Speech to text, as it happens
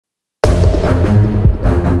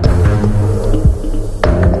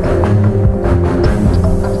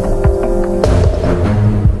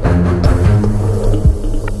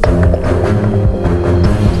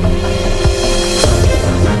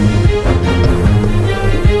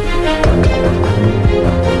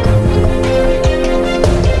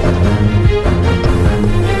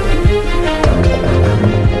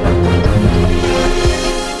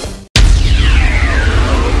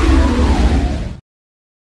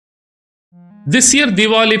This year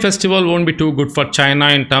Diwali festival won't be too good for China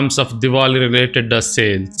in terms of Diwali-related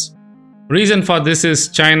sales. Reason for this is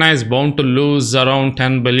China is bound to lose around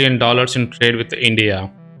 $10 billion in trade with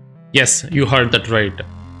India. Yes, you heard that right.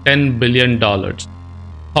 $10 billion.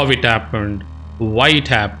 How it happened, why it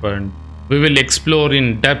happened, we will explore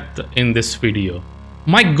in depth in this video.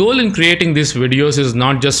 My goal in creating these videos is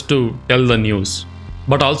not just to tell the news,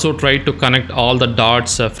 but also try to connect all the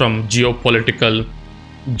dots from geopolitical,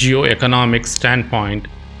 geo-economic standpoint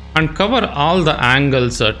and cover all the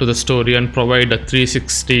angles to the story and provide a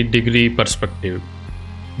 360-degree perspective.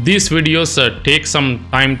 These videos take some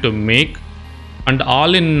time to make, and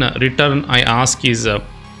all in return I ask is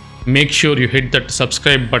make sure you hit that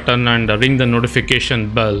subscribe button and ring the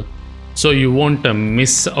notification bell so you won't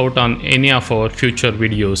miss out on any of our future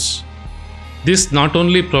videos. This not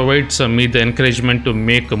only provides me the encouragement to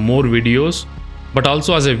make more videos, but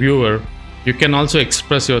also as a viewer, you can also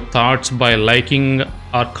express your thoughts by liking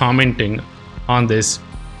or commenting on this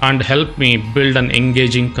and help me build an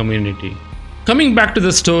engaging community. Coming back to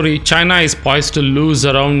the story, China is poised to lose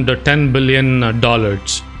around $10 billion.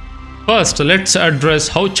 First, let's address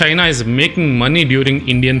how China is making money during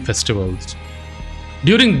Indian festivals.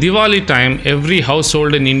 During Diwali time, every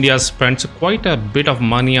household in India spends quite a bit of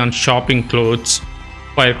money on shopping clothes,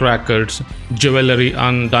 firecrackers, jewelry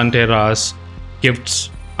on Dhanteras, gifts,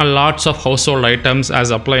 and lots of household items as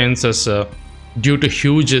appliances due to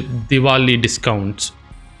huge Diwali discounts.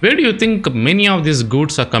 Where do you think many of these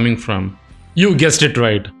goods are coming from? You guessed it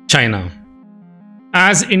right, China.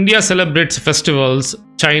 As India celebrates festivals,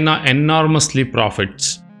 China enormously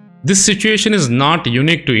profits. This situation is not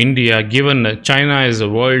unique to India given China is the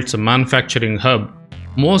world's manufacturing hub.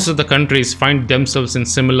 Most of the countries find themselves in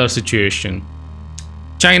similar situation.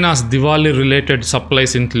 China's Diwali-related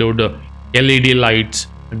supplies include LED lights,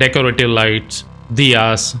 decorative lights,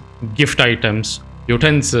 diyas, gift items,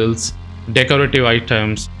 utensils, decorative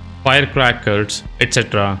items, firecrackers,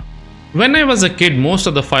 etc. When I was a kid, most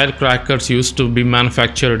of the firecrackers used to be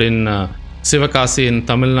manufactured in Sivakasi in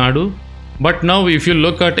Tamil Nadu. But now if you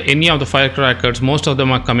look at any of the firecrackers, most of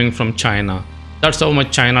them are coming from China. That's how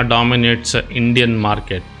much China dominates the Indian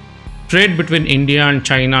market. Trade between India and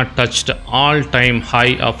China touched all-time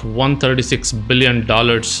high of $136 billion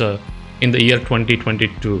in the year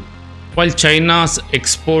 2022. While China's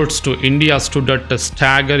exports to India stood at a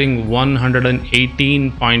staggering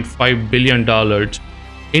 $118.5 billion,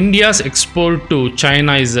 India's export to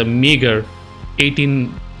China is a meager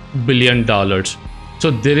 $18 billion.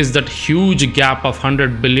 So there is that huge gap of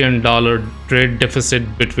 $100 billion trade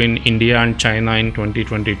deficit between India and China in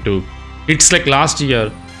 2022. It's like last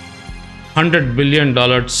year, $100 billion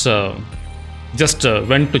just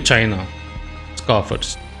went to China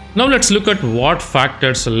coffers. Now let's look at what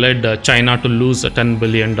factors led China to lose $10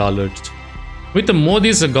 billion. With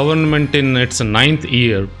Modi's government in its 9th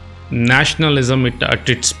year, nationalism at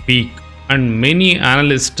its peak, and many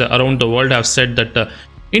analysts around the world have said that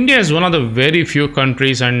India is one of the very few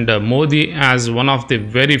countries and Modi as one of the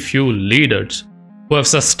very few leaders who have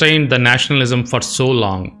sustained the nationalism for so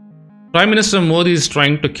long. Prime Minister Modi is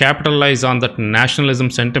trying to capitalize on that nationalism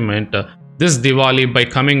sentiment this Diwali by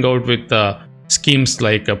coming out with schemes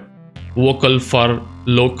like Vocal for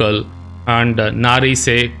Local and Nari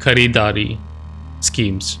Se Kharidari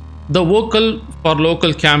schemes. The Vocal for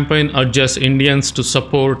Local campaign urges Indians to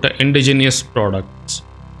support indigenous products,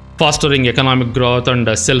 fostering economic growth and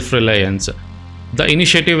self-reliance. The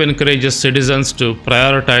initiative encourages citizens to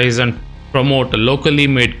prioritize and promote locally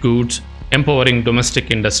made goods, empowering domestic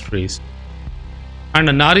industries. And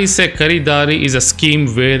Nari Se Kharidari is a scheme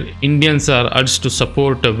where Indians are urged to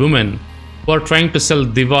support women who are trying to sell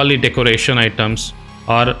Diwali decoration items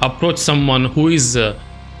or approach someone who is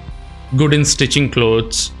good in stitching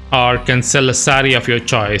clothes or can sell a sari of your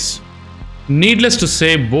choice. Needless to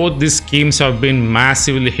say, both these schemes have been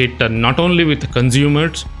massively hit not only with the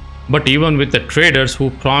consumers but even with the traders who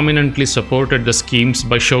prominently supported the schemes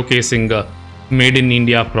by showcasing made in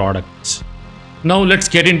India products. Now let's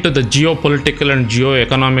get into the geopolitical and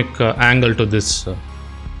geo-economic angle to this.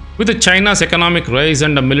 With China's economic rise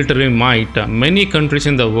and military might, many countries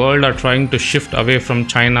in the world are trying to shift away from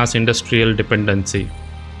China's industrial dependency.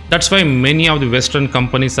 That's why many of the Western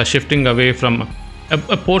companies are shifting away from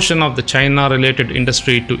a portion of the China-related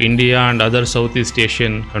industry to India and other Southeast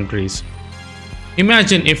Asian countries.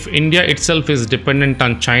 Imagine if India itself is dependent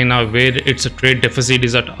on China, where its trade deficit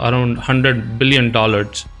is at around $100 billion.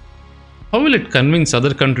 How will it convince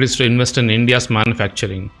other countries to invest in India's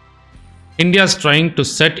manufacturing? India is trying to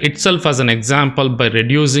set itself as an example by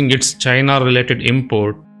reducing its China-related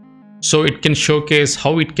import so it can showcase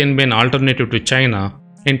how it can be an alternative to China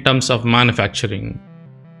in terms of manufacturing.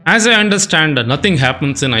 As I understand, nothing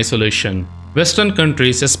happens in isolation. Western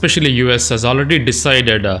countries, especially US, has already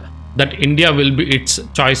decided that India will be its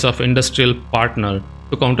choice of industrial partner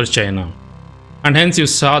to counter China. And hence you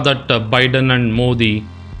saw that Biden and Modi,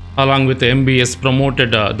 along with MBS,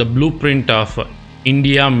 promoted the blueprint of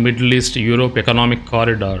India, Middle East, Europe Economic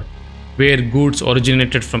Corridor, where goods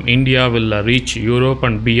originated from India will reach Europe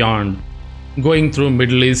and beyond, going through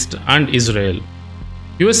Middle East and Israel.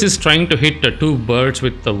 US is trying to hit two birds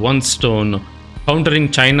with one stone,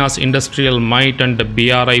 countering China's industrial might and the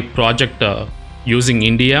BRI project using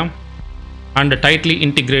India, and tightly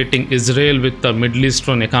integrating Israel with the Middle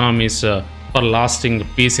Eastern economies for lasting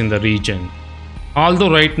peace in the region.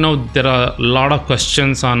 Although right now there are a lot of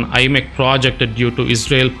questions on IMEC project due to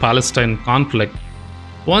Israel-Palestine conflict,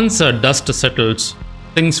 once dust settles,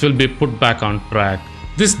 things will be put back on track.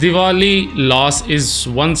 This Diwali loss is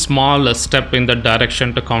one small step in the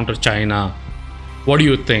direction to counter China. What do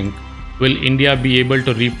you think? Will India be able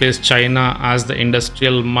to replace China as the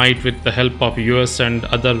industrial might with the help of US and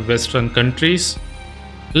other Western countries?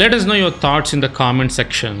 Let us know your thoughts in the comment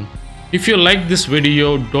section. If you like this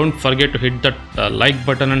video, don't forget to hit that like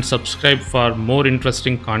button and subscribe for more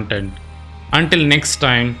interesting content. Until next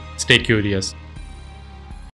time, stay curious.